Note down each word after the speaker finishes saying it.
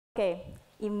Okay,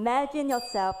 imagine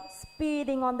yourself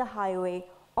speeding on the highway,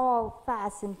 all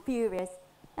fast and furious,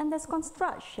 and there's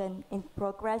construction in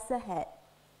progress ahead.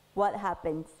 What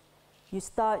happens? You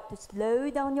start to slow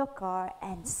down your car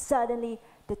and suddenly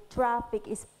the traffic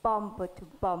is bumper to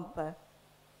bumper.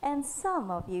 And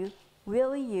some of you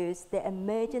will use the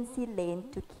emergency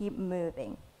lane to keep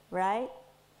moving, right?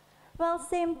 Well,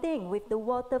 same thing with the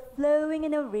water flowing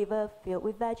in a river filled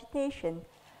with vegetation.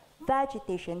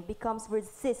 Vegetation becomes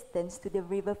resistant to the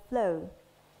river flow.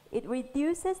 It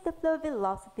reduces the flow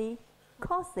velocity,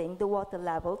 causing the water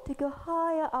level to go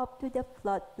higher up to the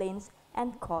floodplains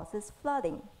and causes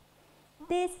flooding.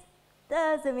 This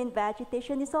doesn't mean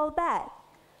vegetation is all bad.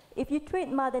 If you treat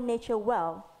Mother Nature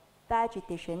well,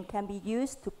 vegetation can be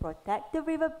used to protect the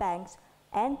riverbanks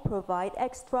and provide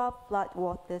extra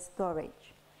floodwater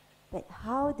storage. But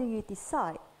how do you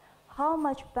decide how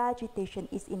much vegetation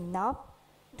is enough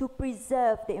to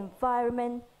preserve the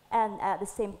environment and at the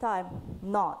same time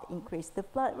not increase the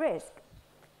flood risk?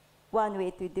 One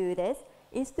way to do this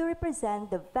is to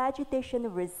represent the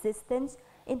vegetation resistance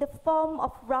in the form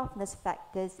of roughness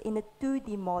factors in a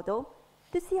 2D model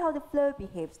to see how the flow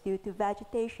behaves due to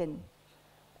vegetation.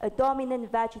 A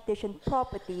dominant vegetation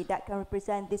property that can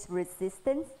represent this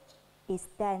resistance is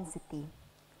density.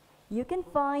 You can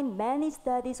find many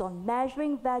studies on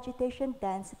measuring vegetation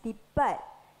density, but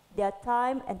they are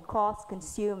time and cost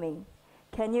consuming.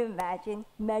 Can you imagine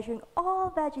measuring all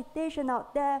vegetation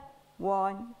out there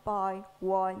one by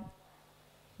one?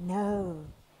 No.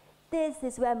 This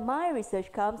is where my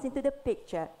research comes into the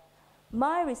picture.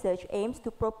 My research aims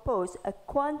to propose a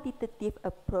quantitative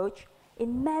approach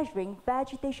in measuring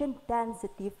vegetation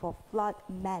density for flood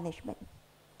management.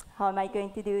 How am I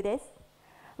going to do this?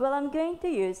 Well, I'm going to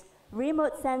use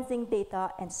remote sensing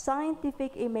data and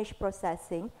scientific image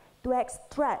processing to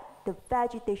extract the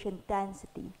vegetation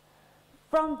density.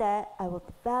 From there, I will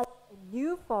develop a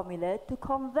new formula to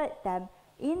convert them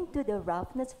into the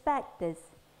roughness factors.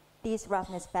 These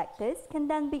roughness factors can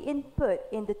then be input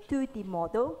in the 2D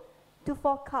model to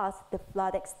forecast the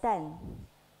flood extent.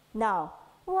 Now,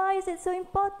 why is it so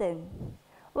important?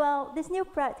 Well, this new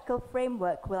practical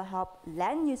framework will help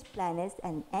land use planners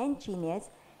and engineers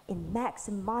in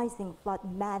maximizing flood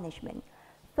management,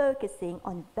 focusing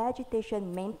on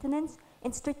vegetation maintenance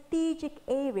in strategic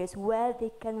areas where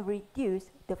they can reduce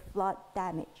the flood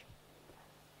damage.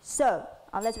 So,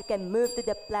 unless we can move to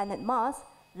the planet Mars,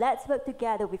 let's work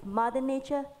together with Mother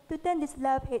Nature to turn this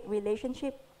love-hate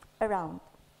relationship around.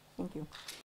 Thank you.